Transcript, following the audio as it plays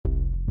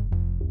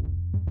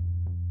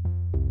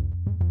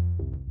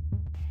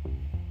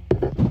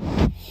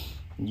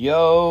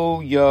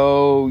Yo,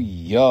 yo,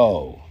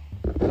 yo.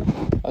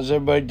 How's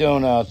everybody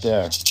doing out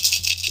there?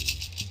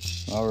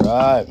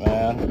 Alright,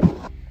 man.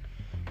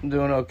 I'm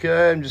doing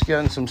okay. I'm just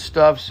getting some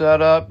stuff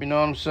set up, you know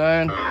what I'm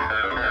saying?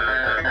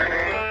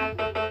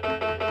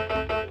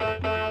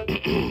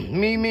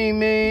 Me.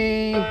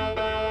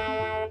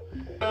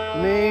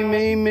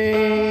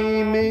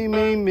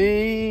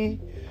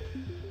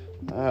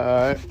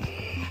 Alright.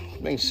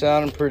 Been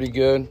sounding pretty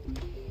good.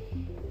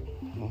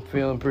 I'm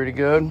feeling pretty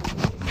good.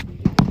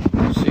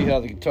 See how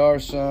the guitar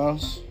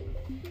sounds.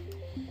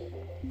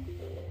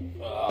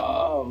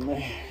 Oh,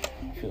 man.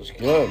 Feels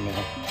good,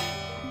 man.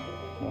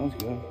 Sounds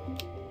good.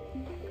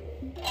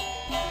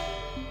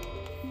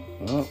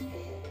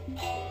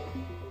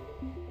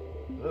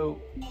 Oh,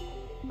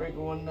 break a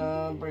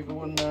 1-9, break a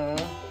 1-9.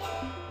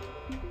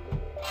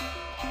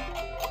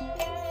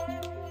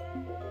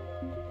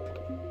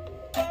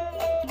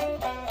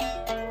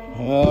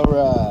 All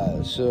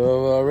right,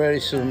 so already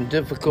some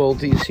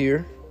difficulties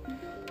here,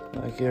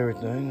 like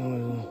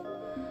everything.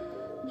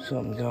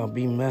 Something gonna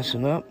be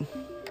messing up.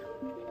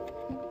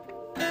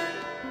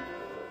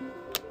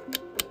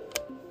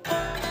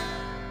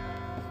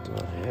 What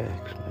the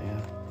heck,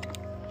 man?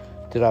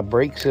 Did I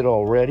break it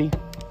already?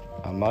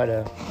 I might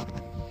have.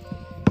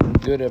 I'm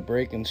good at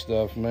breaking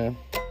stuff, man.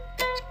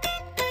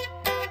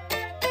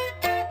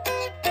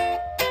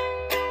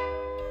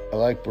 I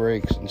like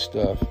breaks and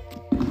stuff.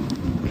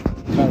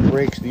 What kind of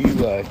breaks do you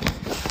like?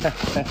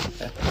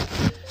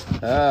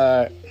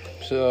 Alright,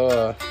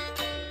 so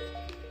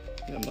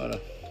I'm gonna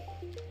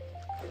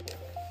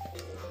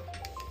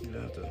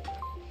have to.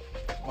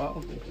 Well, I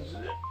don't think this is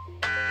it.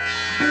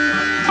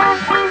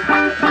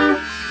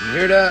 You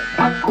hear that?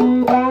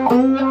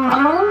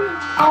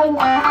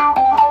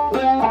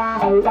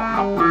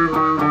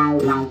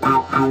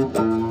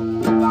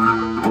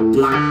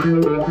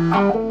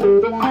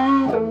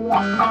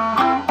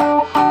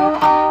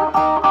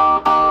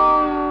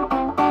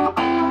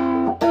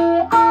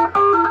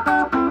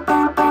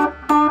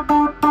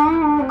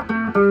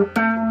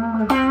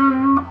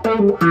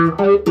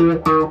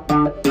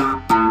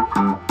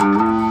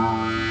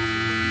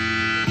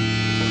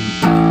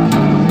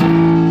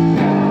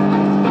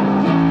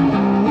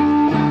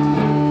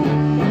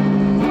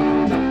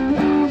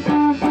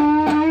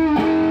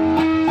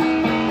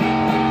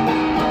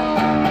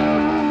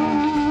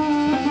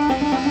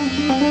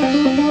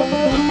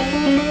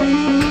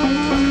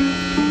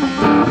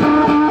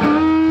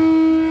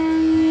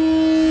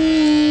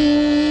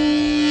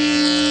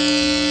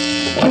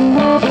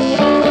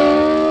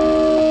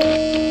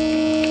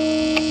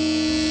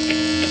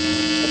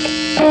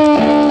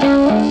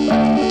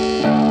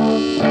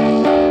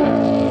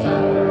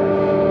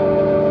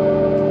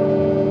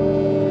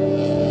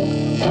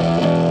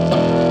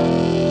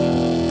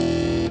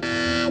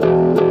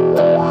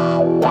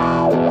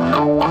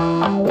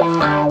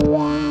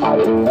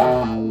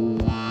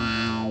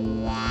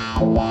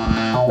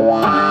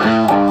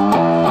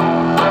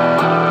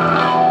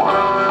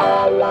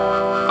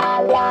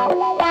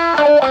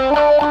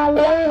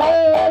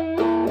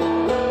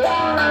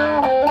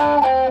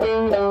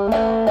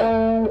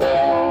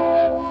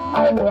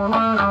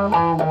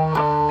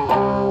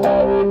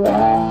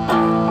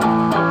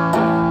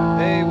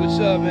 Hey, what's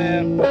up,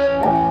 man?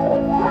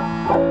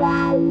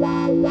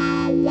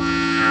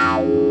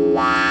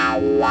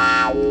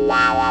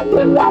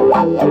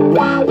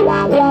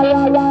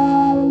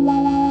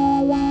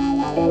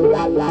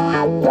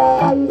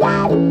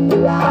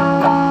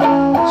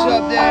 What's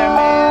up there,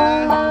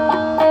 man?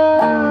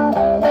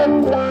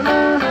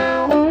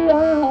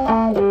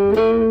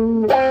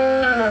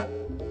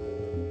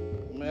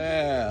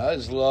 Man, I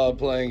just love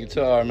playing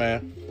guitar,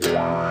 man.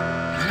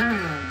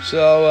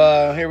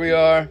 So, here we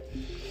are,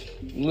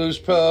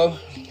 Luvispro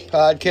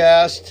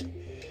podcast.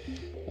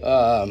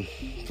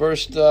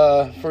 First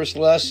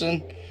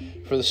lesson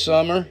for the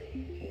summer,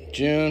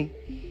 June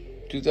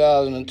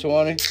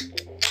 2020.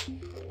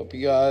 Hope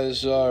you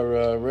guys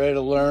are ready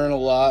to learn a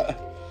lot.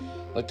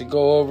 Like to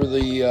go over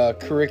the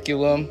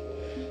curriculum,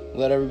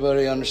 let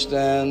everybody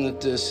understand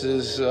that this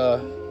is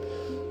gonna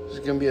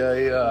be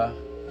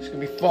it's gonna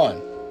be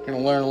fun. We're gonna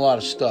learn a lot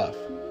of stuff.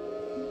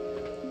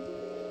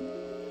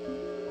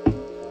 So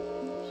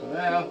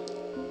now,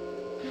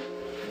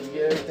 we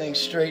get everything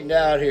straightened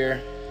out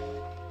here.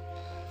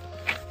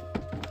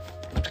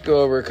 Let's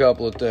go over a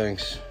couple of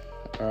things.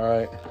 All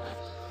right,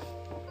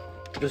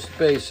 just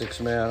basics,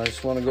 man. I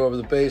just want to go over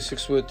the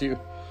basics with you,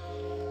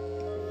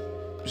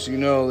 so you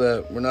know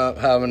that we're not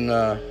having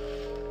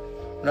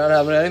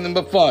anything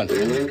but fun.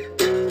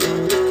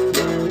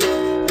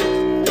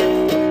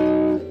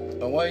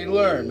 I want you to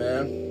learn,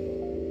 man.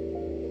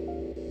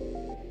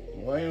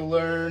 I want you to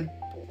learn.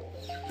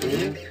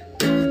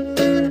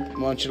 I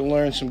want you to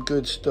learn some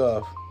good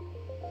stuff.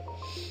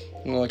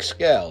 You know, like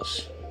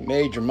scales,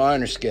 major,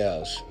 minor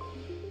scales.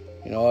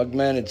 You know,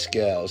 augmented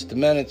scales,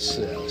 diminished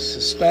scales,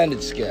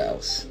 suspended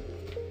scales.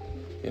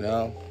 You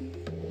know,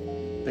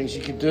 things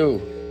you could do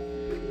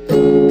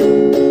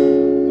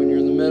when you're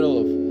in the middle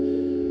of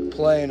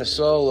playing a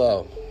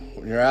solo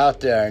when you're out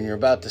there and you're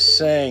about to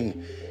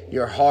sing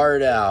your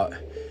heart out,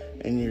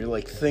 and you're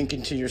like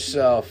thinking to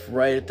yourself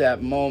right at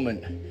that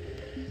moment,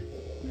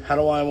 how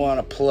do I want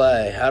to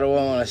play? How do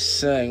I want to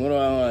sing? What do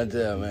I want to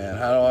do, man?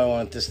 How do I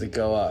want this to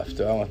go off?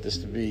 Do I want this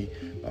to be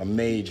a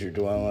major?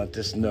 Do I want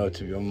this note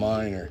to be a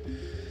minor?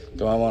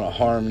 Do I want a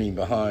harmony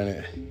behind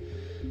it?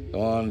 Do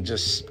I want to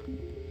just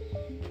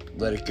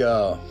let it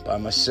go by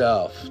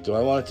myself? Do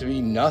I want it to be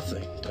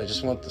nothing? Do I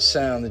just want the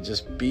sound to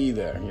just be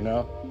there, you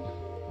know?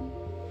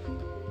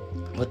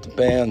 Let the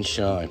band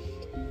shine.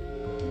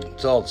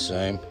 It's all the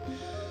same.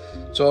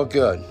 It's all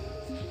good,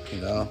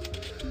 you know?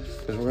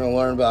 Because we're going to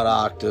learn about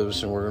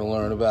octaves, and we're going to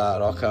learn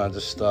about all kinds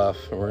of stuff,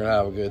 and we're going to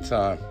have a good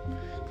time.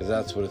 Because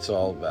that's what it's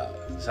all about.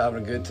 It's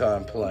having a good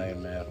time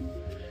playing, man.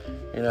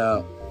 You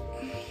know?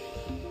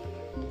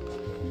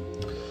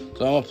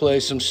 So I'm going to play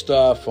some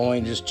stuff. I want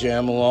you to just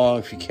jam along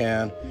if you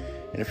can.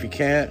 And if you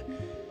can't,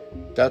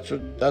 that's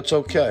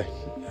okay.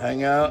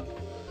 Hang out.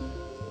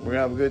 We're going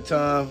to have a good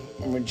time.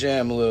 We're going to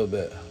jam a little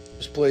bit.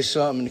 Just play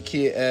something in the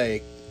key of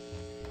A.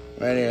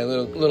 Right here, a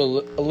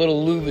little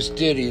Luvispro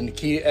ditty in the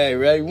key of A.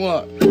 Ready?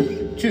 1,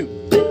 2,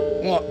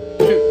 1,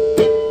 2.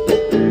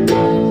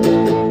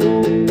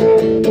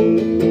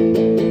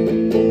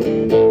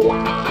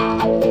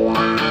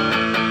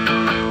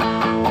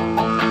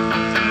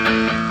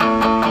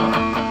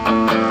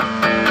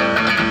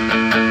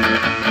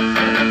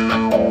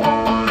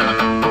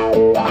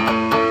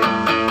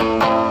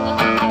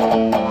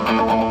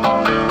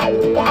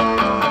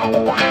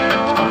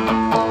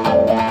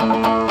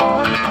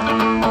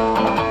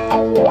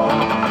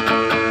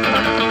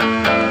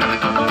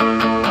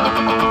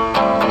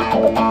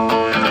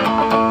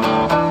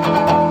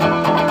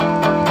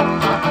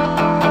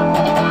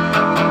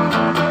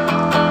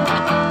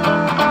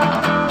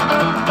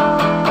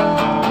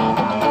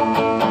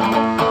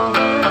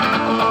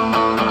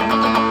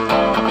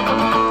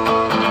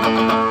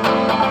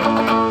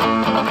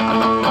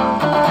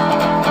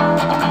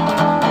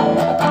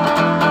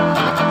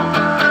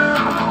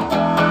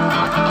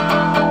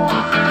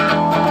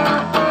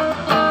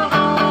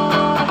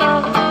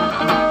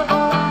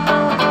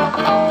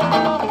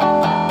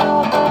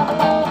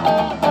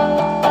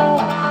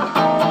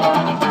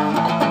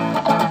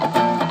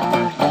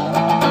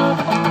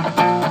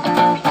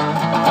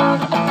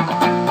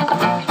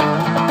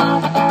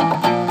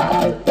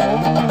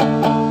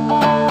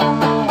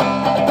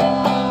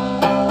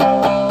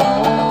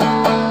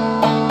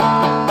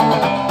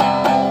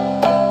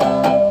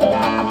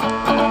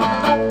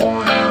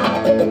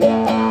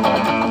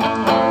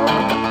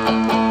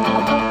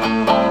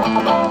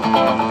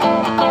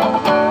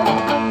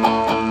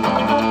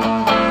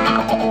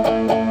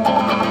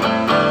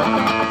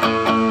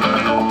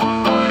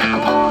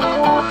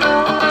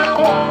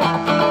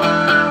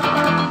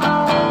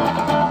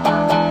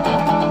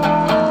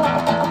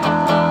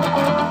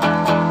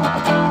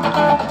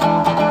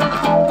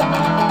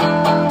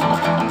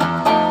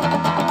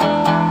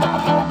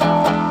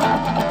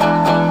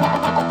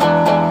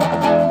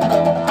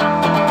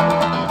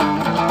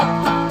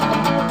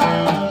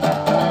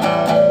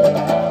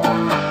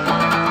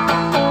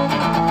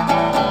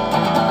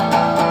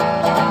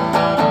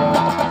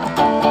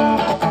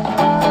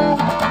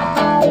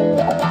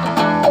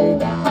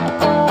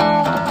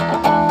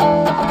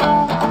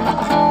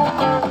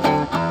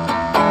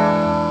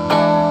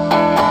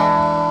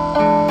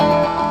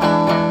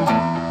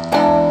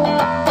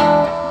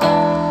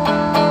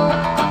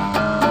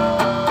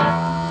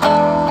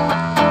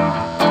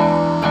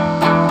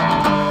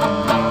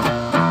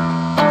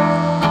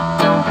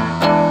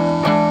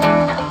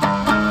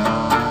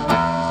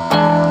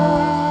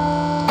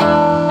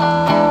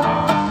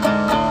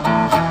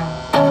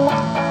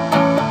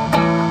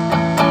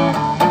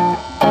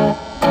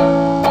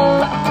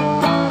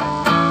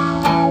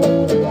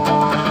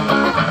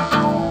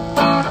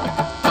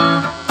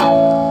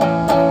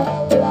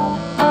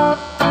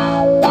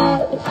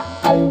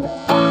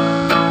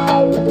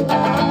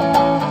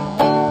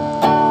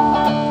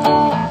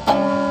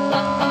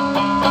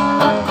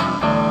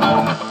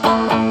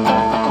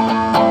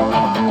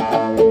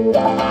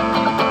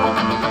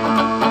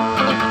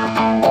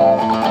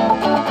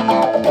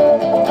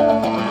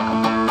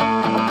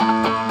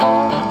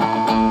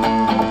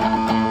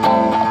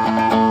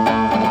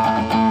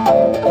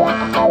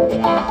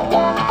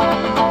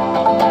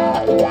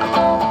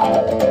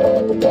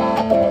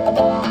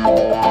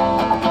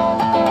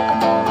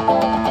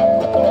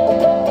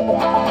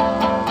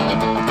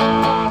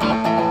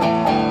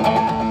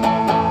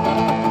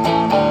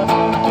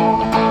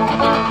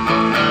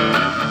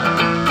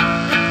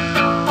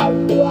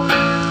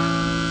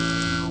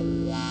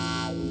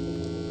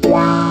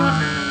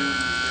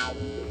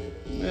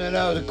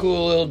 was a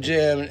cool little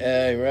jam in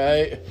A,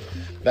 right?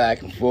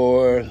 Back and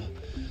forth,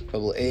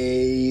 couple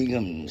A,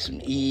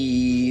 some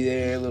E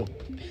there,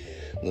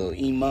 little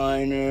E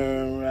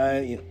minor,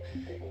 right?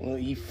 Little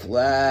E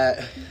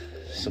flat,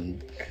 some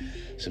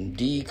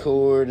D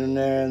chord in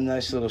there,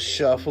 nice little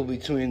shuffle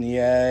between the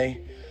A,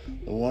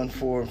 the 1,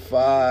 4, and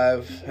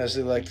 5, as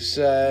they like to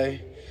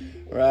say,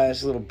 right?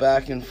 It's a little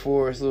back and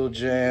forth, a little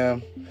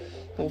jam,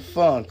 a little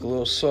funk, a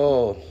little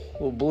soul, a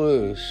little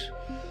blues.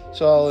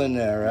 It's all in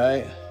there,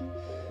 right?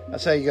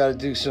 That's how you got to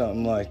do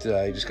something like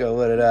that. You just got to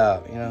let it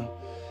out, you know?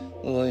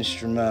 A little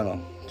instrumental.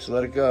 Just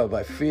let it go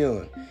by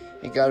feeling.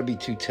 Ain't got to be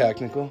too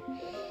technical.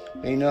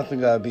 Ain't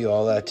nothing got to be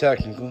all that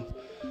technical.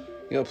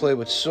 You got to play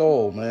with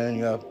soul, man.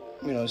 You got,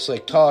 it's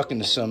like talking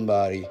to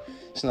somebody.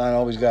 It's not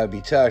always got to be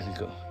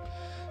technical.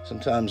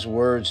 Sometimes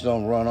words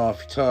don't run off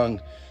your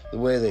tongue the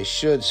way they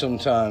should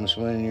sometimes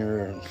when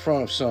you're in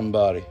front of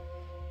somebody.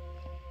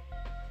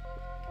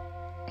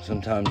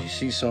 Sometimes you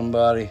see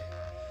somebody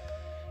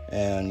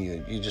and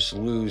you just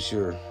lose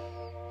your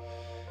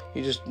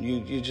you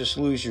just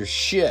lose your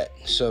shit,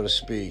 so to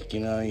speak.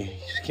 You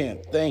just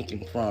can't think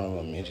in front of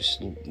them. You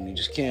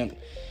just can't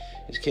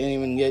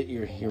even get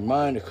your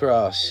mind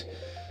across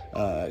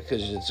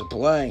because it's a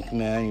blank,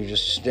 man. You're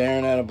just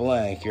staring at a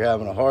blank. You're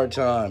having a hard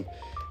time,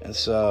 and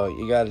so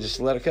you got to just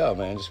let it go,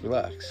 man. Just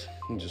relax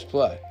and just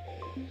play,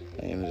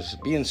 and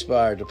just be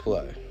inspired to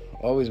play.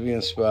 Always be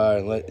inspired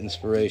and let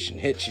inspiration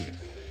hit you.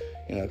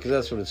 Because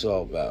that's what it's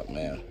all about,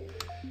 man.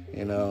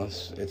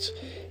 It's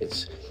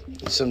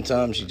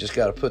sometimes you just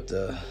got to put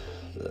the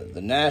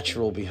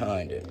natural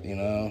behind it.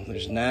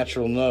 There's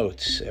natural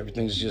notes.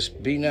 Everything's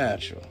just be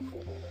natural.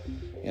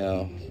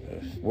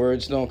 If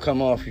words don't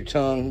come off your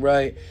tongue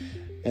right,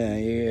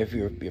 if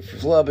you're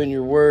flubbing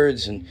your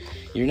words and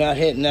you're not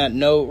hitting that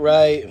note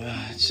right,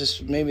 it's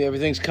just maybe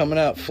everything's coming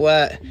out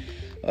flat.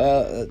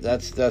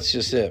 That's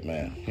just it,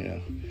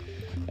 man.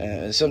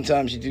 And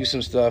sometimes you do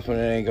some stuff and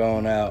it ain't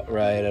going out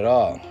right at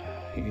all.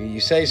 You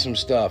say some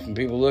stuff and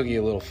people look at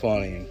you a little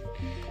funny. And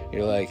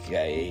you're like,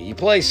 yeah, you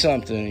play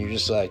something and you're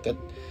just like, that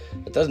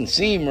doesn't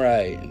seem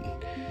right. And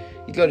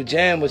you go to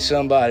jam with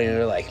somebody and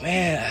they're like,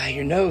 man,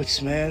 your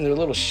notes, man, they're a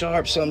little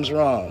sharp, something's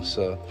wrong.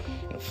 So,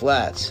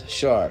 flats,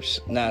 sharps,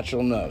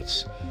 natural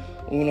notes.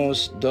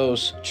 Unos,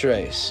 dos,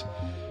 tres.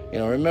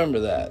 Remember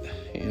that.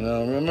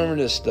 Remember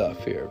this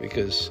stuff here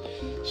because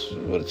it's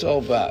what it's all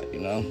about,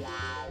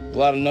 A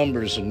lot of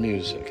numbers in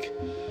music,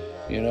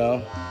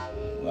 a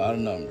lot of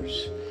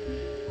numbers,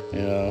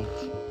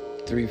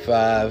 3,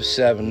 5,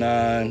 7,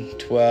 9,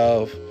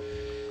 12,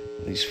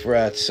 these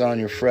frets on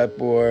your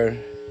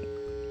fretboard,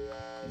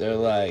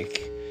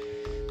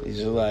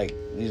 these are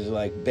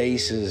like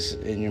bases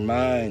in your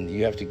mind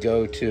you have to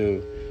go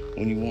to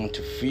when you want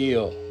to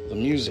feel the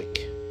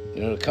music,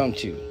 to come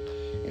to you,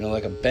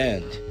 like a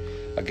bend,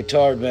 a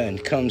guitar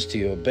bend comes to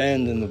you, a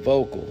bend in the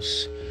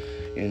vocals.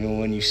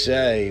 When you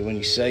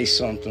say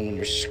something, when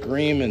you're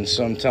screaming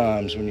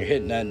sometimes, when you're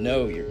hitting that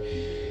note,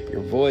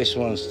 your voice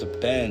wants to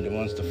bend, it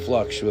wants to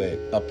fluctuate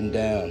up and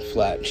down,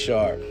 flat and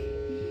sharp.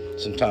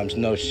 Sometimes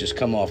notes just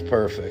come off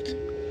perfect.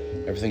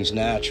 Everything's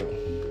natural,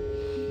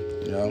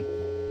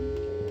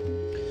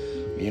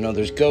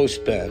 There's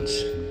ghost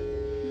bends.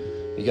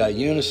 You got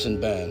unison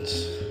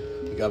bends.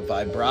 You got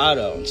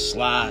vibrato and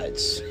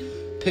slides,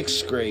 pick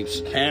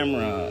scrapes,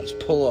 hammer-ons,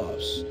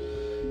 pull-offs,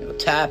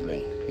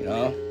 tapping,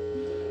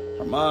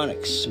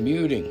 harmonics,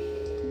 muting,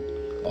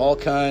 all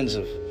kinds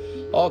of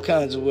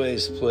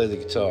ways to play the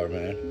guitar,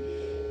 man.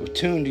 What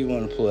tune do you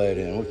want to play it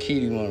in? What key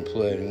do you want to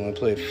play it in? You want to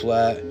play it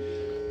flat?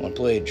 You want to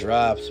play it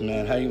dropped,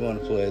 man? How do you want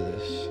to play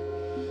this?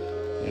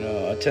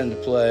 I tend to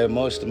play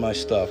most of my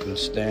stuff in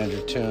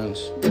standard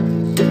tunes,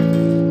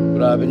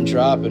 but I've been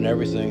dropping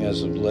everything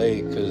as of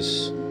late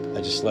because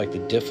I just like the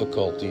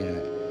difficulty in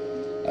it.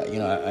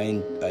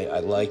 I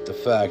like the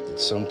fact that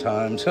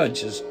sometimes I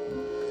just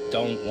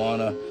don't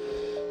want to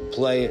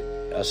play it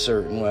a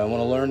certain way. I want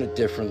to learn it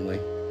differently.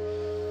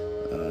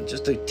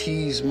 Just to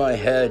tease my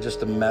head, just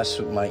to mess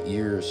with my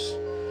ears.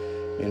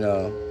 We're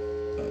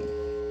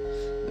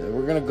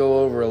going to go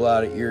over a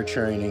lot of ear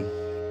training,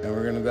 and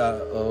we're going to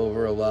go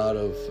over a lot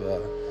of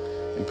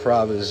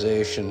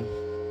improvisation,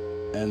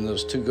 and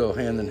those two go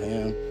hand in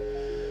hand.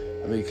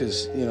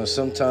 Because,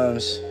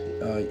 sometimes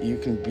you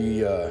can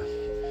be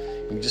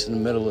you're just in the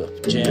middle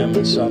of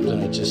jamming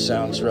something, it just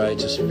sounds right,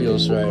 just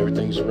feels right,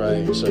 everything's right,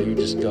 and so you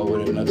just go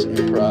with it, and that's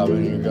improv,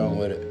 and you're going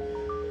with it.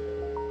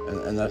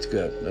 And that's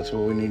good. That's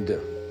what we need to.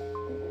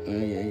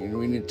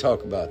 We need to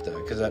talk about that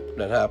because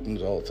that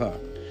happens all the time.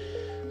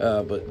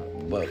 But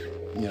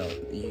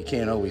you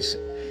can't always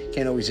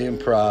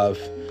improv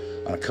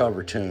on a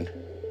cover tune.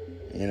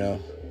 You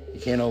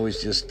can't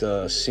always just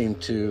seem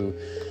to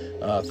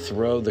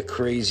throw the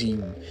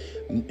crazy,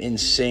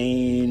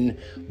 insane,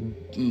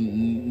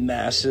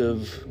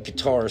 massive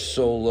guitar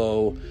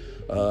solo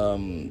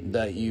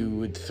that you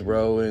would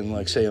throw in,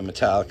 like, say, a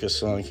Metallica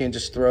song. You can't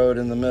just throw it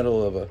in the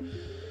middle of a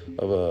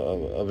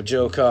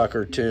Joe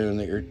Cocker tune,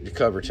 the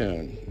cover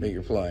tune that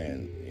you're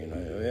playing.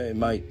 It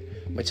might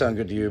sound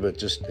good to you, but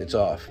just it's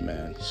off,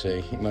 man.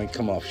 See, it might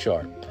come off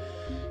sharp.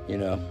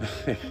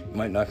 It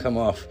might not come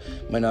off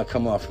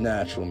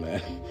natural,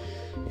 man.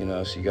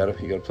 So you gotta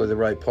play the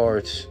right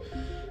parts,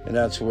 and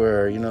that's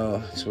where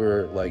it's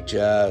where, like,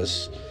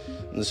 jazz,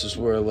 and this is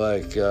where,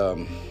 like,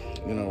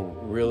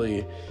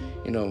 really,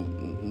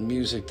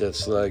 music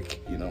that's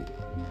like, in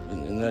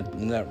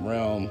that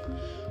realm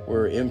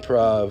where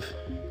improv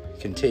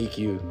can take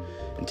you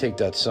and take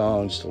that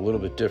song just a little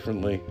bit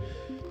differently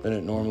than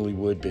it normally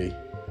would be.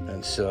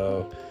 And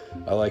so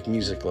I like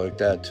music like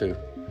that too.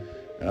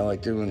 And I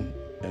like doing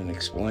and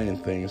explaining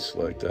things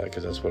like that,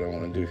 because that's what I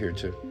want to do here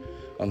too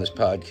on this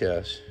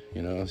podcast.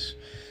 You know, it's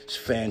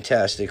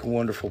fantastic,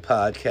 wonderful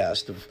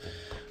podcast of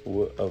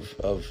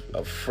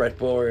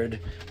fretboard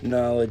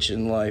knowledge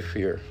in life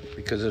here,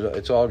 because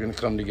it's all going to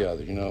come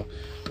together. You know,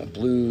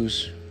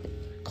 blues,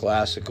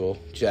 classical,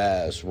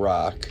 jazz,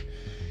 rock,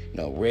 you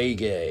know,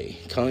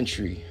 reggae,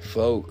 country,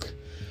 folk,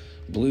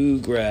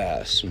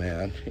 bluegrass,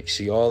 man. You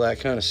see all that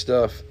kind of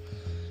stuff,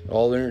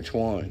 all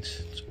intertwines.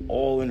 It's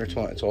all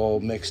intertwined. It's all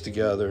mixed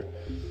together.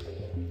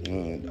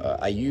 And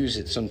I use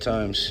it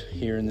sometimes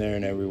here and there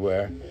and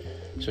everywhere,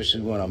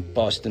 especially when I'm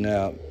busting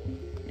out,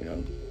 you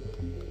know,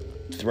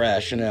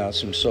 thrashing out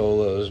some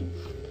solos,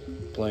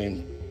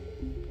 playing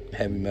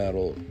heavy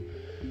metal,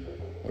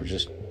 or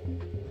just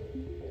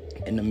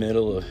in the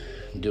middle of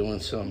doing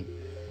some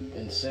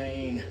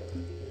insane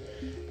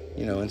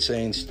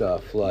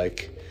stuff.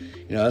 Like,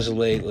 you know, as of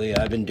lately,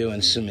 I've been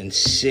doing some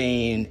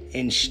insane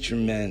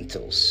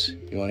instrumentals.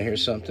 You want to hear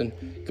something?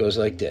 It goes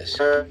like this.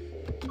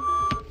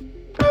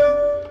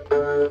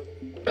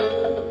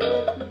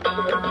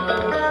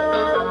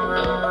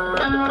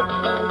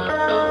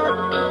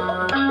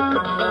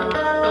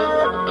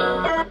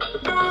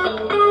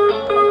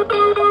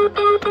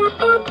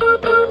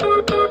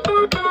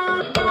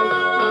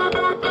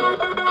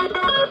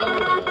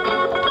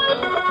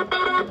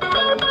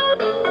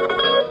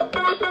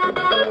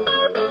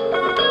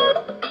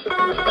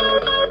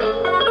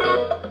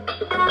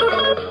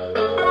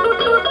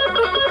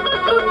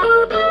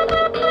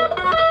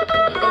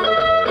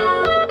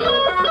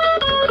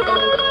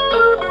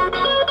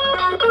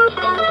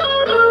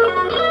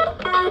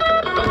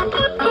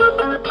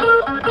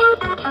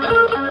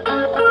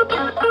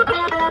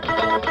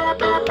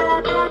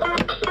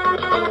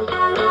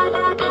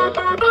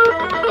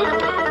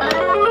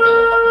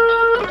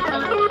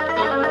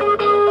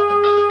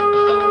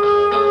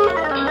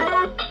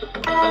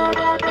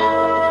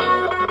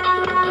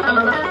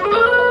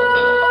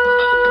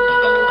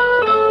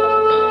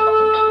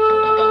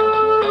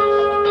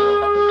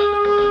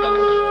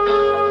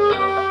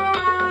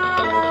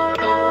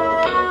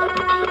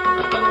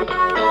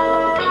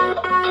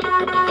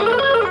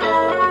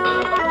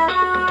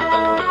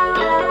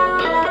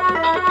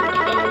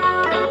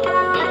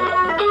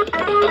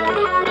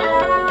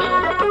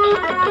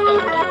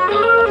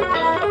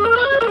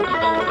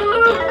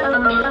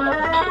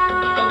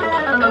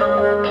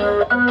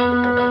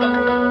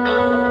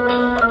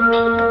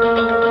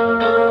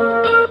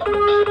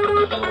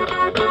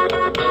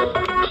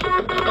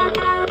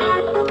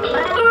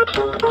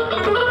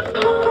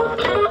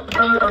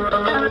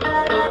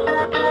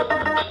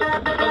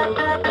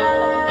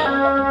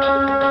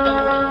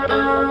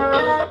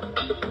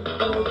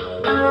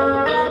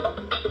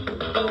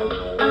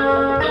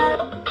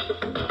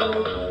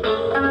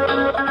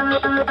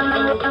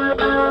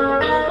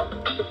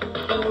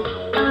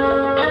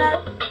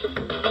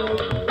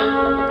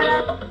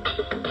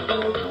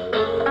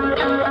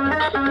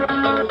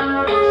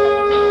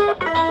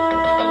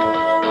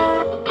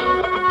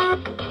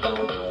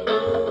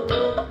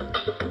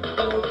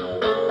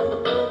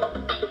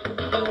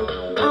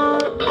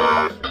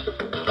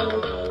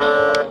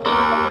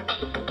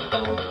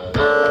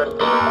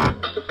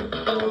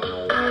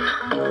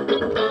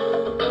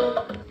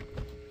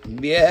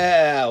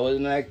 Yeah,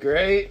 wasn't that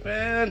great,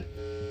 man?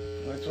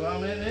 That's what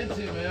I'm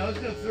into, man. I was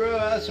going to throw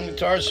out some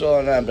guitar solo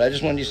on that, but I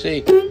just wanted you to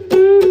see.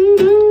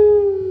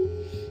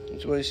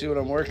 Just wanted to see what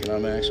I'm working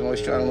on, man, 'cause I'm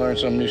always trying to learn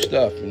some new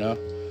stuff, you know?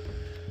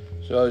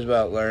 It's always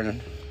about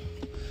learning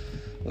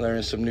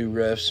some new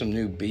riffs, some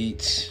new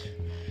beats,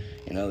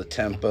 you know, the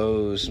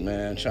tempos,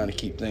 man, trying to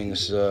keep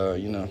things,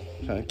 trying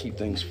to keep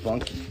things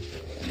funky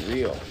and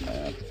real,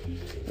 man.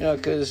 You know,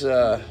 because,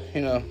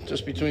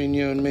 just between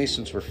you and me,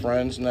 since we're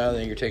friends now,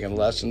 that you're taking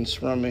lessons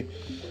from me,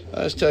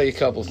 I'll just tell you a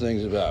couple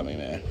things about me,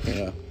 man, you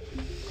know.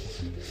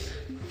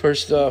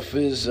 First off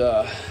is,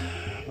 I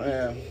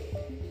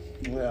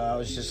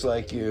was just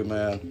like you,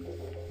 man.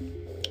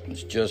 I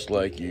was just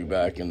like you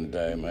back in the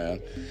day, man.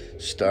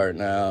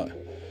 Starting out,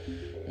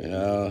 you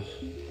know,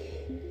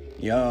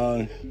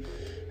 young,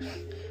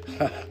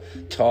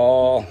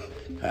 tall,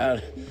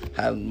 had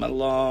my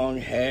long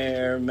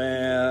hair,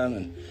 man,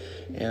 and,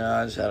 you know,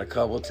 I just had a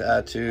couple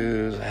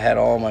tattoos. I had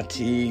all my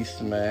teeth,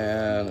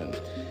 man, and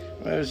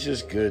it was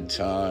just good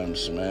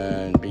times,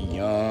 man. Be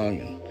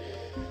young and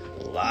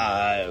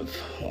alive,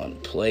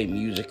 want to play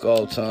music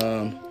all the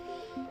time,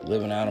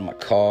 living out of my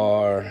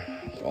car,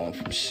 going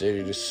from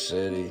city to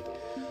city,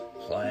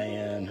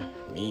 playing,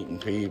 meeting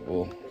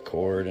people,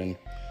 recording,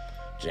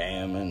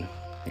 jamming,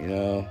 you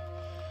know.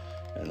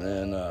 And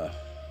then,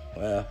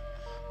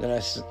 then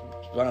I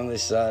finally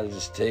decided to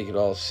just take it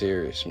all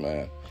serious,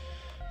 man.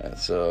 And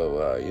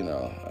so,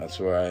 that's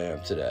where I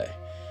am today.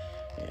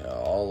 You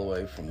know, all the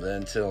way from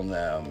then till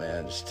now,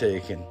 man, just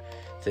taking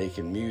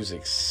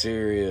music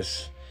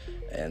serious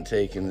and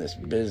taking this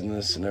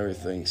business and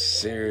everything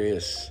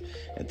serious,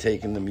 and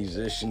taking the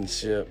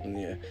musicianship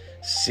and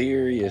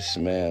serious,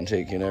 man,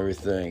 taking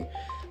everything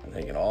and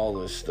taking all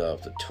this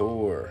stuff, the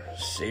tour,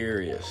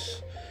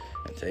 serious,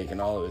 and taking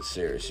all of it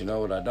serious. You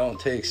know what I don't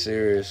take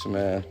serious,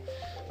 man?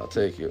 I'll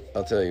tell you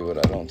what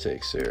I don't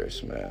take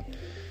serious, man.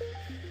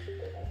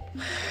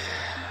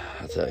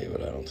 I'll tell you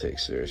what I don't take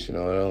serious. You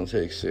know what I don't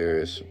take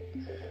serious?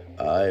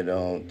 I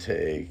don't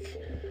take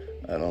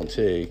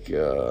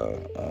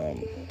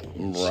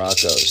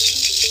maracas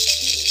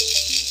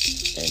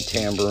and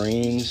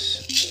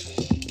tambourines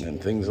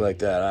and things like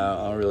that.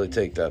 I don't really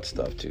take that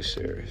stuff too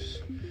serious,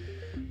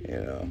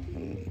 you know.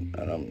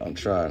 And I'm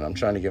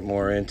trying to get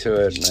more into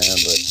it, man.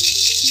 But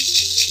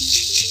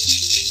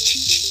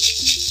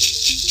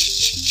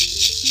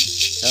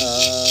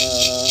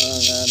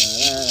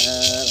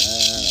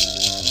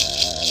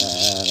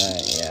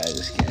yeah, I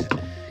just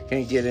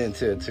can't get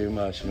into it too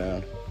much,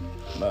 man.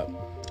 But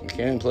I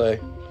can play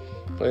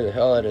the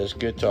hell out of this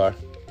guitar.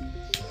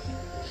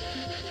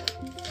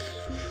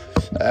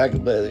 I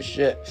can play the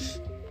shit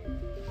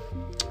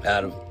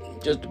out of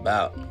just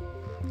about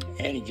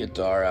any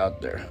guitar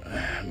out there.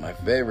 My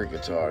favorite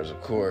guitars,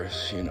 of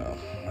course, you know,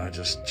 I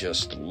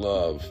just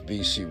love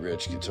BC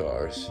Rich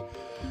guitars.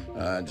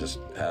 I just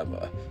have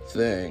a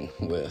thing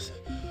with,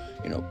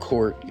 you know,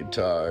 Cort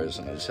guitars,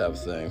 and I just have a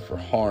thing for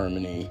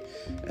harmony,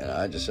 and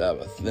I just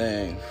have a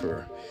thing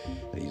for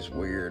these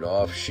weird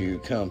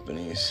offshoot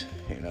companies,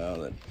 you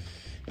know, that,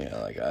 you know,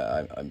 like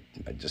I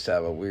just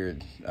have a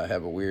weird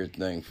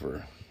thing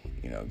for,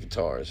 you know,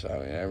 guitars. I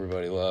mean, I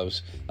love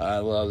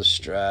the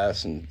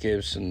Strats and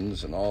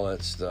Gibsons and all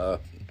that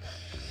stuff.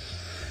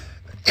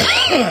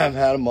 I've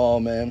had them all,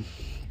 man.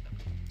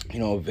 You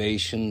know,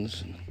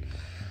 Ovations and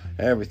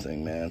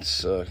everything, man.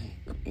 It's, you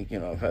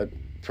know, I've had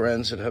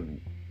friends that have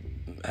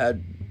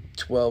had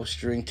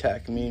 12-string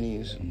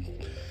Takamines and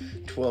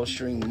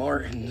 12-string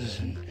Martins,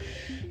 and,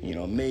 you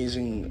know,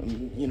 amazing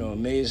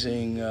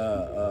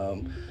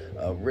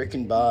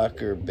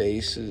Rickenbacker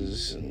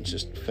basses, and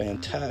just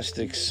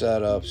fantastic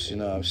setups. You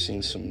know, I've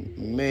seen some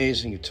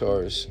amazing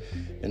guitars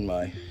in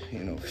my, you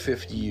know,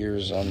 50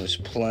 years on this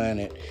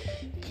planet,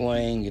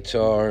 playing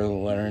guitar,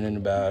 learning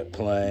about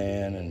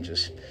playing, and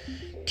just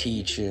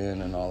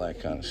teaching and all that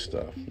kind of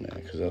stuff, man,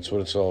 because that's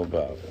what it's all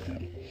about,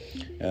 man.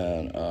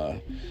 And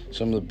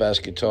some of the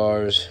best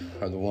guitars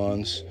are the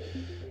ones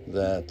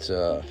that,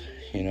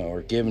 you know,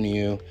 are given to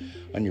you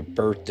on your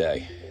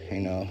birthday. You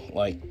know,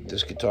 like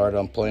this guitar that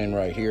I'm playing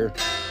right here.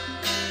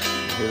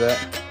 You hear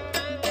that?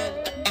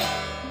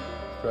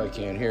 Probably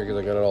can't hear because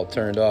I got it all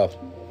turned off.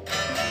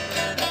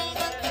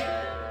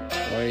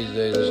 One of these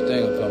days this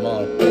thing will come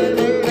on.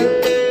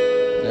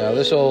 Now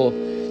this old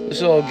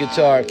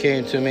guitar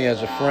came to me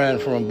as a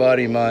friend from a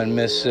buddy of mine in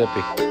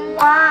Mississippi.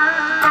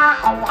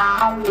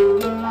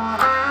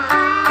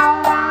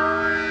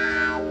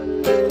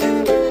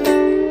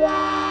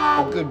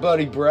 A good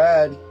buddy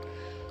Brad,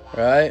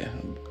 right?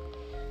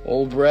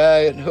 Old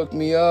Brad hooked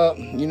me up.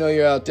 You know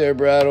you're out there,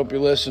 Brad. Hope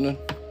you're listening.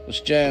 Let's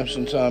jam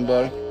sometime,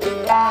 buddy.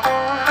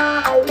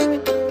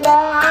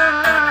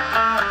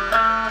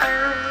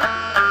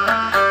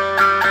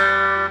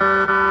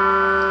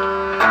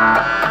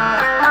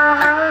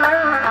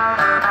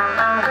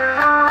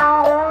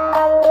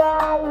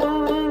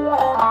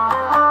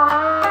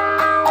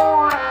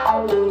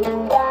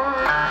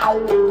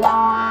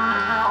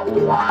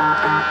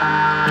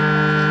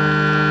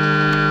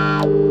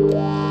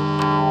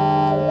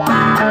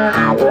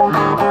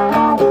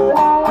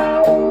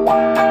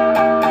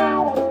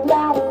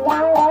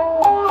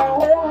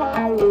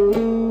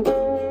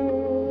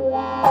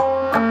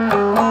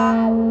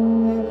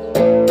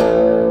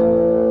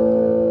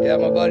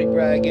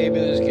 Gave me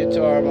this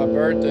guitar on my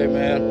birthday,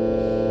 man,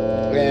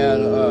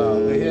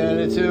 and he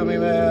handed it to me,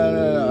 man,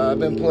 and I've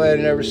been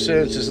playing it ever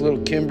since. This little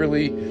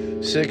Kimberly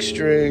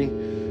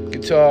 6-string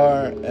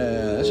guitar, and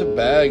it's a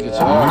bad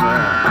guitar,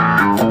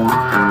 man.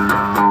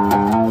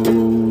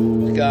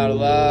 It's got a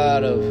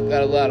lot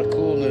of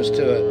coolness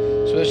to it,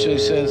 especially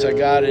since I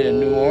got it in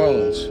New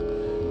Orleans,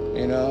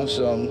 you know.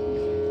 So I'm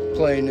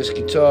playing this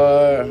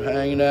guitar,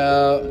 hanging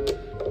out,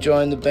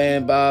 joined the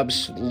band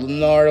Bob's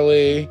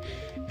Gnarly,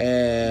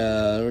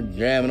 and we're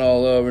jamming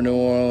all over New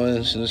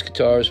Orleans, and this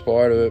guitar is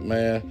part of it,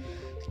 man.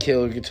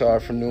 Killer guitar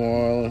from New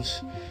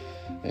Orleans.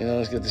 You know,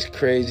 it's got this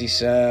crazy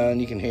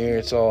sound. You can hear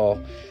it's all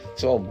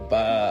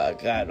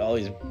got all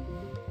these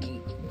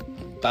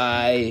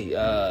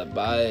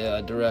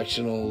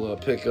bi-directional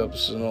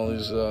pickups and all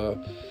these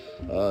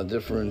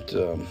different,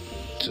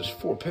 just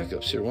 4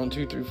 pickups here. 1,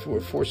 2, 3,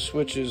 4. 4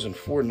 switches and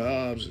 4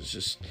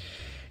 knobs.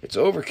 It's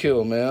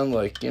overkill, man.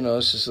 Like, you know,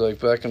 it's just like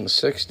back in the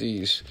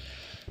 60s.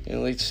 In the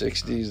late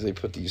 60s, they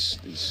put these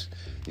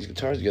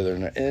guitars together,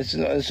 and it's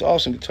an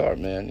awesome guitar,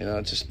 man. You know,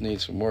 it just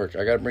needs some work.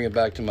 I got to bring it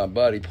back to my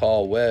buddy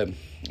Paul Webb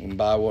in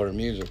Bywater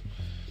Music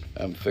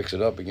and fix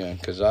it up again,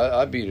 because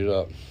I beat it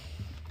up.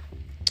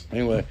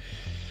 Anyway,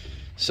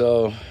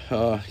 so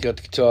got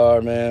the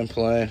guitar, man,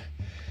 playing,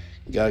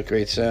 got a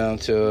great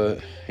sound to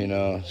it. You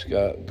know, it's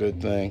got a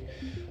good thing.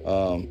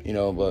 You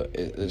know, but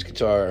this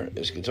guitar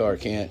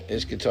can't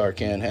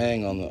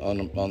hang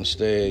on the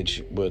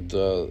stage with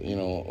you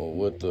know,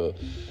 with the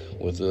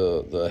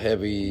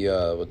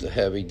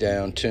heavy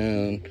down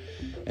tune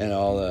and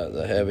all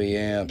the heavy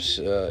amps.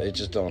 It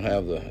just doesn't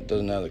have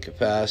the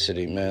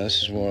capacity, man.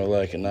 This is more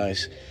like a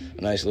nice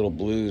little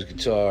blues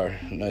guitar,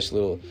 a nice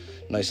little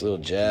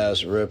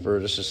jazz ripper.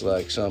 This is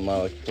like something I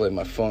like to play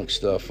my funk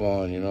stuff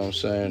on, you know what I'm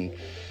saying?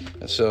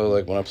 And so,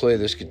 like, when I play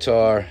this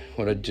guitar,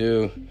 what I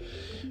do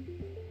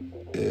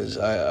is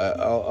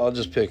I'll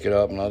just pick it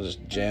up and I'll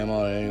just jam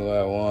on it any way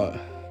I want,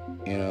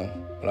 you know.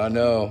 But I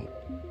know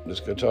this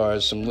guitar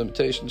has some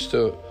limitations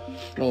to it.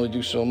 It can only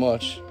do so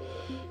much,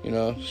 you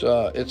know.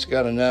 So it's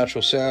got a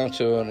natural sound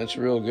to it and it's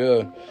real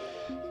good.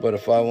 But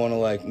if I want to,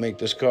 like, make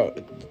this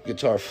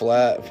guitar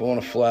flat, if I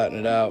want to flatten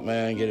it out,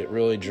 man, get it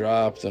really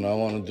dropped, and I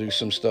want to do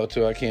some stuff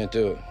to it, I can't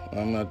do it. I'm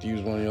going to have to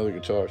use one of the other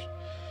guitars.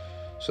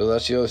 So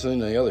that's the other thing.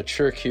 The other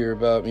trick here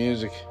about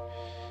music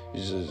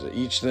is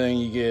each thing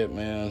you get,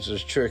 man, there's a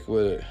trick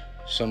with it.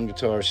 Some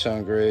guitars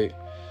sound great.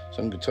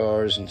 Some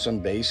guitars and some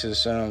basses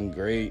sound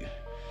great.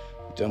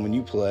 But then when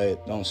you play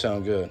it, don't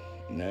sound good.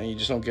 You know, you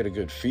just don't get a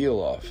good feel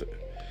off it.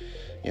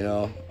 You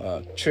know,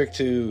 trick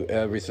to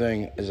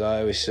everything, as I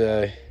always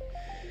say,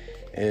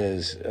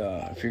 is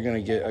if you're gonna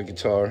get a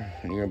guitar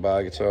and you're gonna buy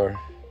a guitar,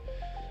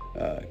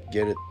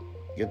 get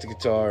the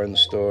guitar in the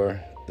store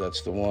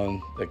that's the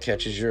one that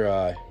catches your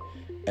eye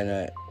and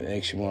that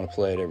makes you want to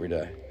play it every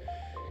day.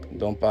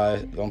 Don't buy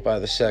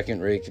the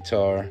second-rate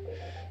guitar.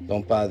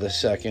 Don't buy the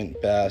second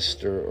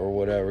best or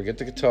whatever. Get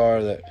the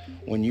guitar that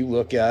when you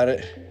look at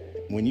it,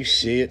 when you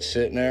see it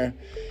sitting there,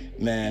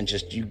 man,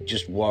 you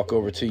just walk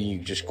over to you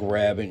just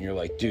grab it and you're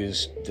like, dude,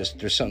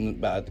 there's something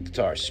about the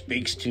guitar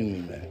speaks to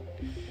me, man.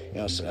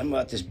 You know, something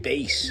about this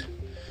bass,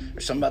 or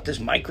something about this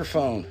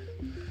microphone,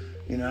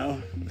 you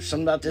know, or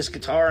something about this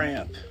guitar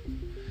amp.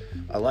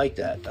 I like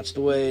that. That's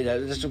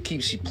what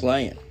keeps you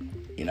playing.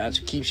 You know, that's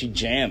what keeps you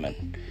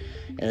jamming.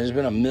 And there's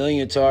been a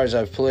million guitars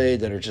I've played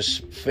that are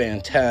just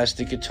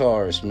fantastic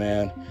guitars,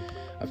 man.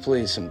 I've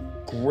played some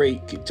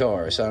great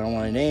guitars. I don't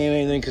want to name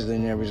anything because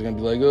then everybody's going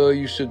to be like, oh,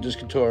 you said this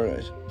guitar.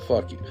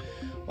 Fuck you.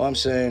 All I'm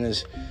saying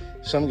is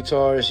some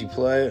guitars, you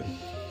play it,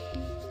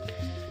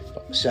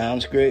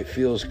 sounds great,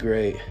 feels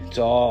great. It's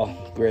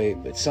all great,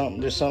 but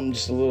there's something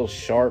just a little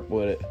sharp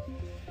with it.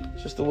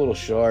 It's just a little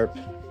sharp.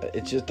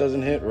 It just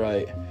doesn't hit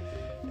right,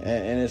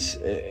 and there's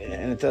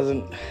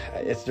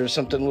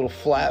something a little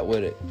flat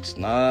with it. It's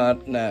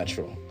not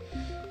natural.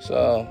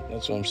 So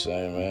that's what I'm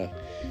saying, man.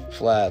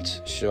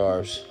 Flats,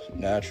 sharps,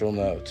 natural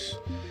notes.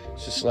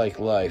 It's just like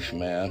life,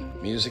 man.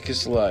 Music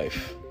is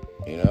life,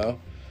 you know.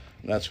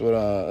 And that's what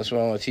I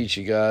want to teach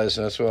you guys.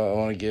 And that's what I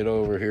want to get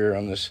over here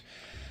on this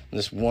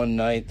one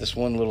night, this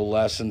one little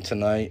lesson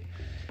tonight,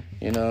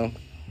 you know.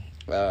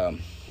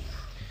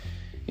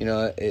 You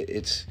know,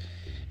 it's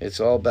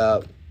all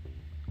about,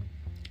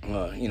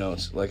 you know,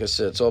 it's like I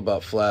said, it's all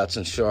about flats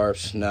and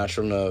sharps,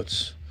 natural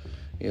notes,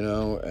 you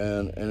know,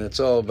 and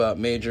it's all about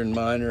major and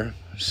minor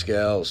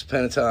scales,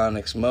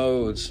 pentatonics,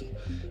 modes,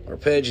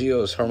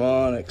 arpeggios,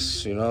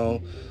 harmonics, you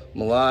know,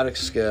 melodic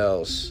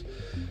scales,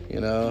 you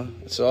know.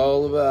 It's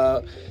all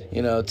about,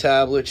 you know,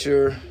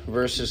 tablature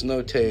versus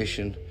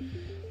notation.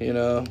 You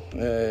know,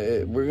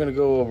 we're gonna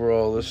go over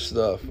all this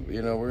stuff.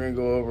 You know, we're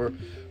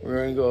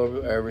gonna go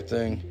over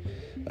everything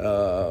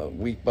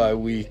week by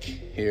week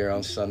here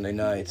on Sunday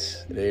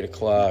nights at 8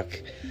 o'clock.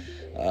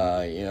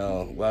 You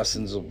know,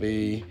 lessons will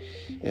be,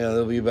 you know,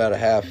 they'll be about a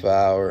half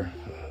hour.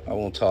 I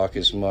won't talk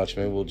as much.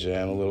 Maybe we'll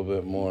jam a little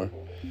bit more.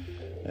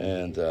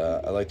 And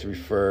I like to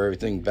refer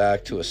everything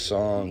back to a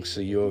song,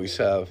 so you always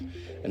have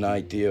an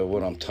idea of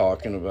what I'm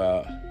talking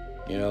about.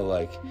 You know,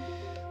 like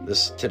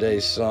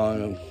today's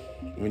song.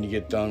 When you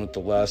get done with the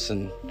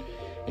lesson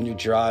and you're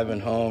driving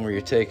home or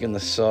you're taking the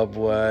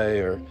subway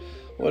or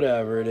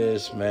whatever it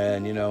is,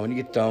 man, you know, when you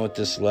get done with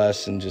this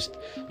lesson, I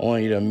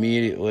want you to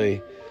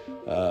immediately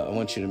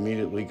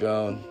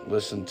go and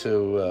listen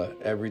to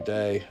every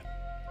day.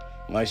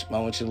 I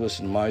want you to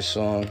listen to my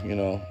song, you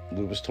know,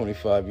 Luvispro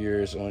 25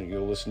 years. I want you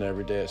to listen to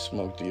Every Day I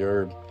Smoke the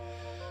Herb.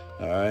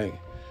 All right.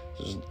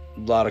 There's a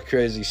lot of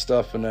crazy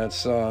stuff in that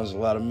song. There's a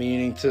lot of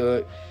meaning to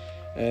it.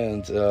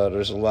 And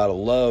there's a lot of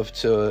love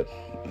to it,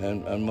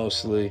 and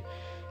mostly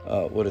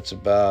what it's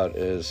about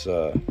is,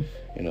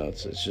 you know,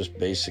 it's just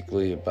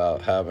basically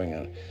about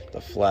having the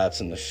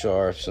flats and the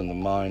sharps and the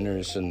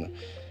minors and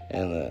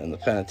the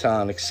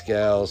pentatonic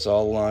scales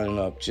all lining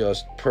up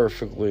just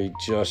perfectly,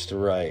 just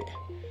right,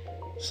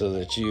 so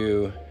that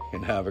you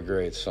can have a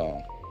great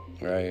song,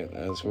 right?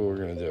 And that's what we're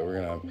gonna do.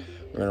 We're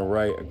gonna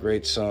write a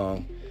great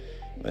song.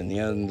 In the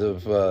end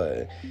of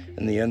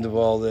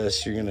all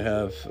this, you're gonna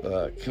have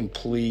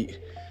complete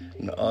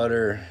and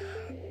utter,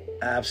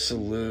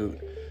 absolute,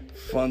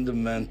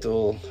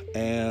 fundamental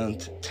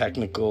and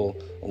technical,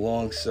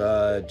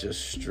 alongside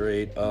just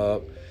straight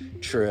up,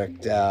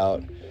 tricked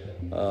out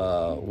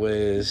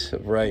ways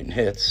of writing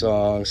hit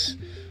songs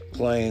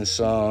playing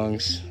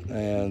songs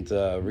and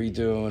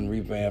redoing,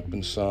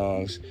 revamping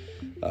songs,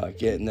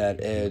 getting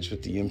that edge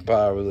with the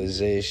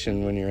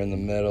improvisation when you're in the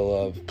middle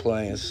of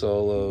playing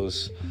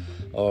solos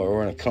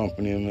or in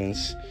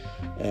accompaniments.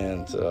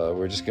 And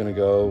we're just gonna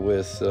go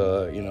with,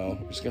 we're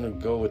just gonna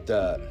go with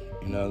that.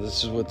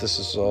 This is what this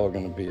is all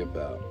gonna be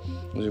about.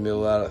 There's gonna be a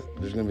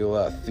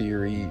lot of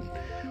theory.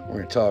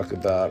 We're gonna talk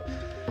about,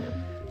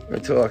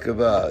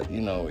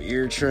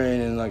 ear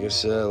training. Like I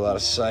said, a lot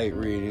of sight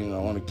reading. I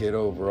want to get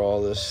over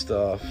all this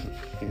stuff,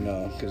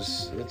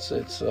 because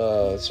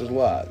there's a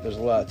lot. There's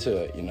a lot to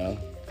it,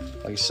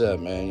 Like I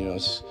said, man,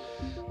 it's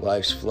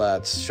life's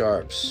flats,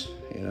 sharps.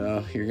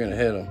 You're gonna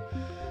hit them.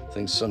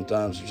 Things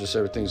sometimes are just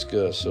everything's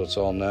good, so it's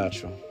all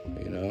natural.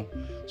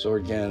 It's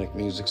organic.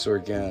 Music's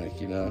organic.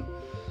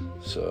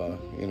 So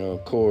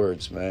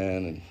chords,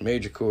 man, and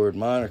major chord,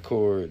 minor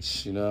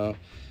chords.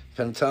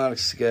 Pentatonic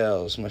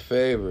scales, my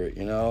favorite,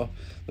 the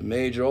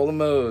major, all the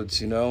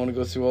modes, I want to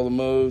go through all the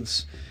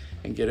modes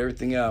and get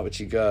everything out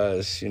with you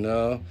guys,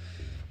 all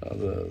of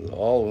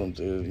them,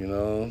 dude,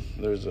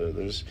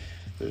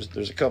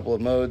 there's a couple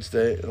of modes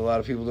that a lot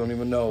of people don't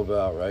even know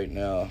about right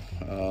now,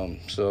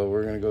 so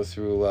we're going to go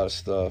through a lot of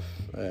stuff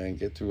and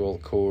get through all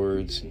the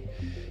chords and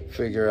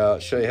show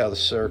you how the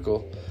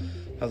circle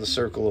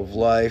of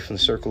life and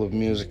the circle of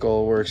music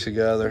all works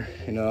together,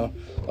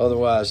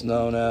 otherwise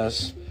known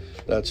as,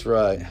 that's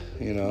right,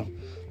 the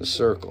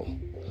circle,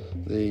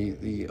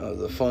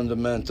 the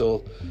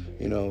fundamental,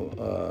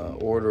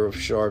 order of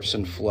sharps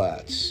and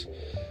flats,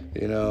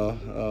 it's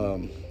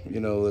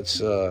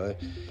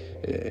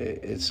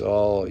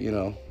all,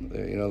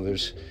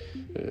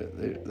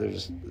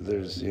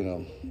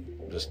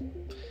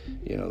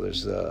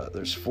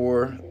 there's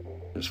four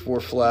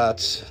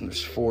flats and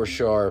there's four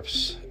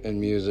sharps in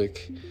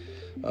music,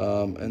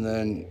 and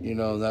then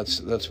that's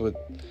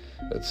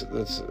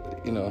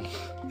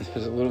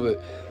there's a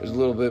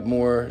little bit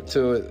more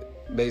to it.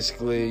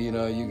 Basically, you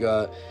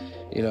got,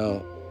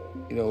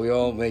 we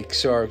all make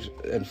sharps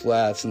and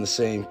flats in the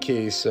same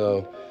key,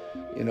 so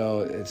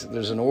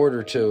there's an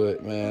order to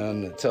it,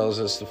 man. It tells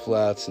us the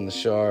flats and the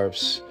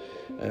sharps,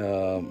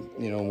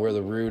 where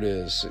the root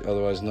is,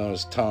 otherwise known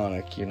as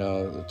tonic.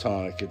 The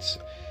tonic, it's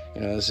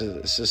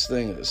this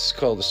thing that's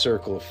called the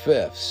circle of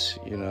fifths,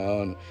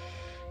 and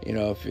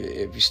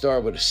if you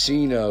start with a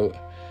C note,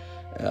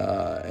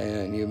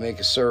 and you make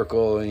a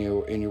circle and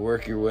you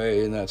work your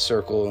way in that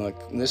circle, and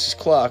this is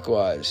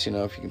clockwise,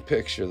 if you can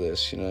picture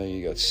this,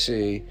 you got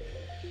C,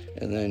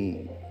 and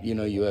then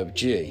you have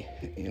G,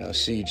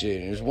 C, G,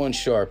 and there's one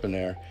sharp in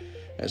there,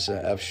 that's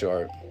an F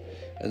sharp,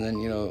 and then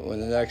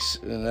when the next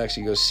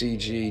you go C,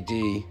 G,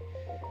 D,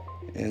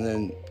 and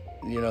then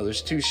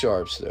there's two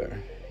sharps there,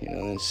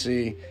 then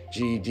C,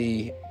 G,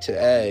 D to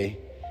A,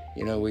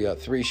 we got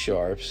three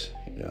sharps,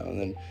 and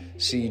then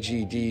C,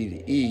 G, D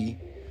to E,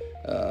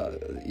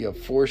 you have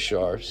four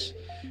sharps,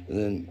 and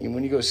then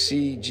when you go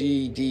C,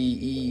 G, D,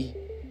 E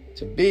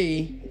to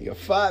B, you got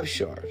five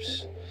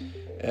sharps,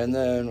 and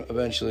then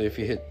eventually if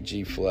you hit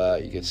G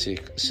flat, you get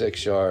six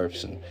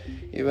sharps, and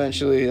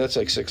eventually that's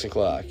like 6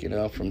 o'clock,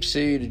 from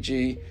C to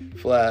G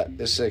flat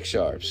is 6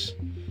 sharps,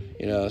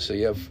 so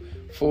you have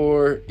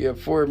four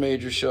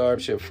major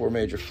sharps, you have four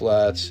major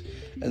flats,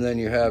 and then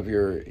you have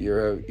your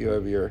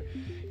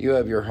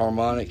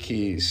harmonic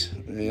keys,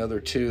 and the other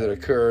two that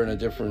occur in a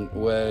different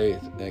way,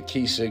 a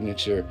key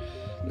signature.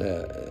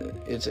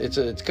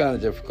 It's kind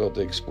of difficult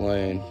to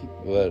explain,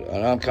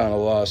 and I'm kind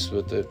of lost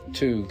with it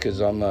too,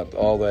 because I'm not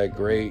all that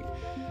great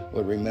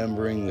with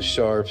remembering the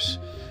sharps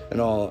and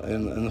all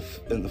in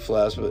the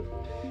flats, but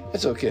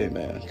it's okay,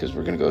 man, because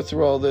we're gonna go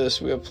through all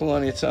this. We have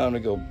plenty of time to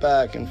go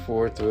back and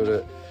forth with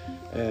it,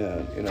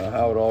 and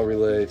how it all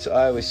relates.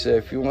 I always say,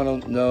 if you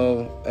want to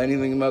know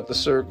anything about the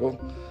circle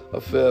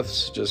of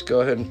fifths, just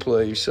go ahead and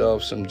play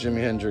yourself some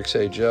Jimi Hendrix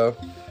Hey Joe,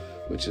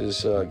 which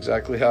is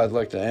exactly how I'd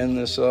like to end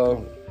this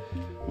all.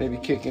 Maybe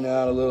kicking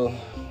out a little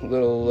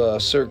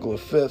circle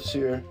of fifths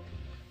here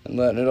and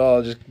letting it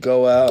all just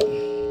go out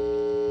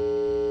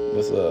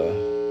with a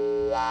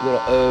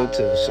little ode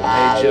to some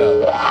Hey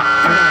Joe.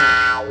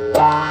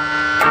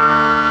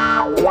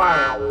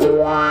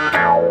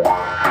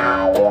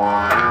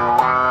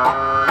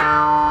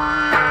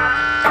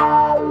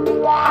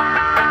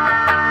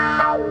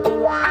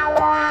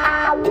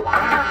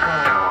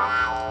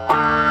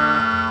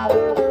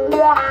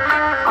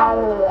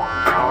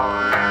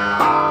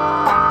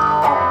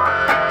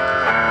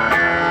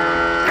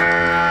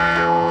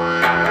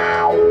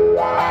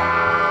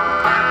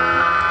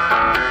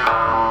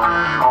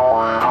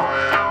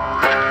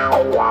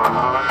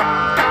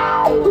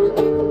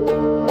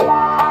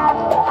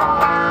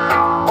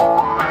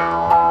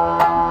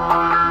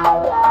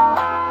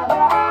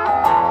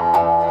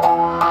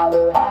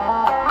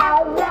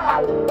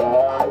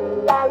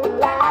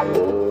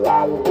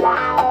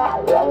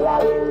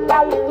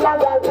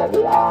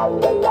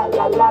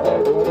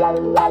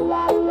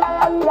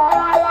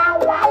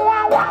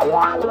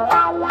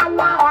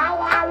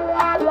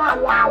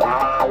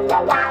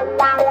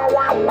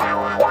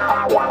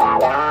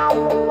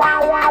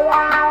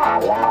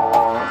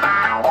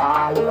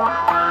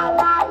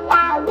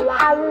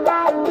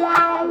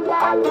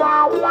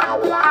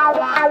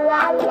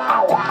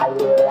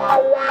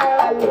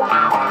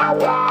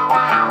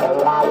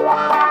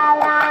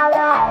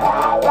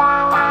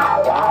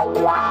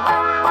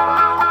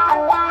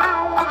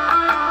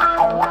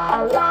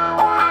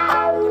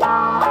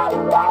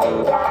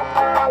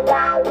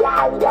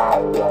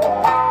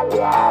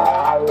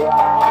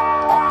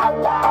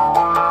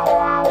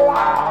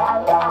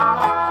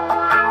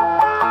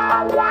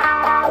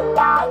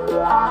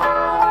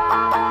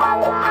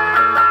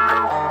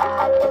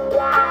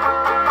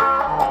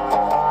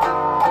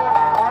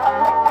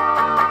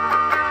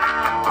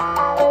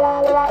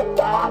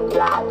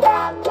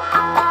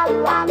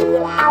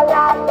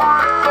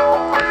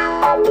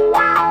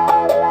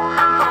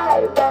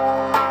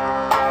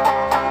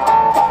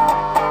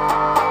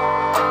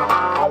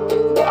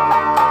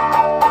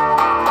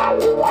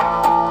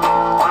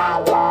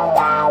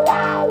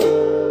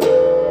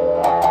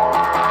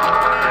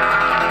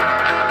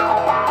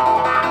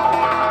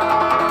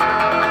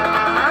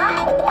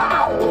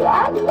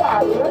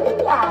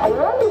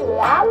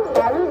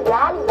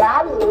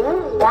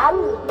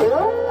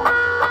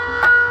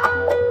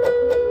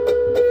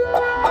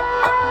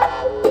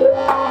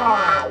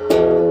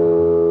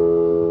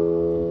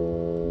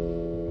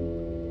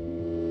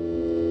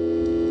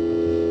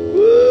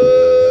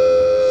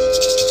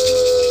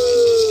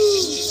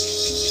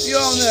 See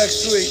y'all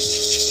next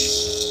week.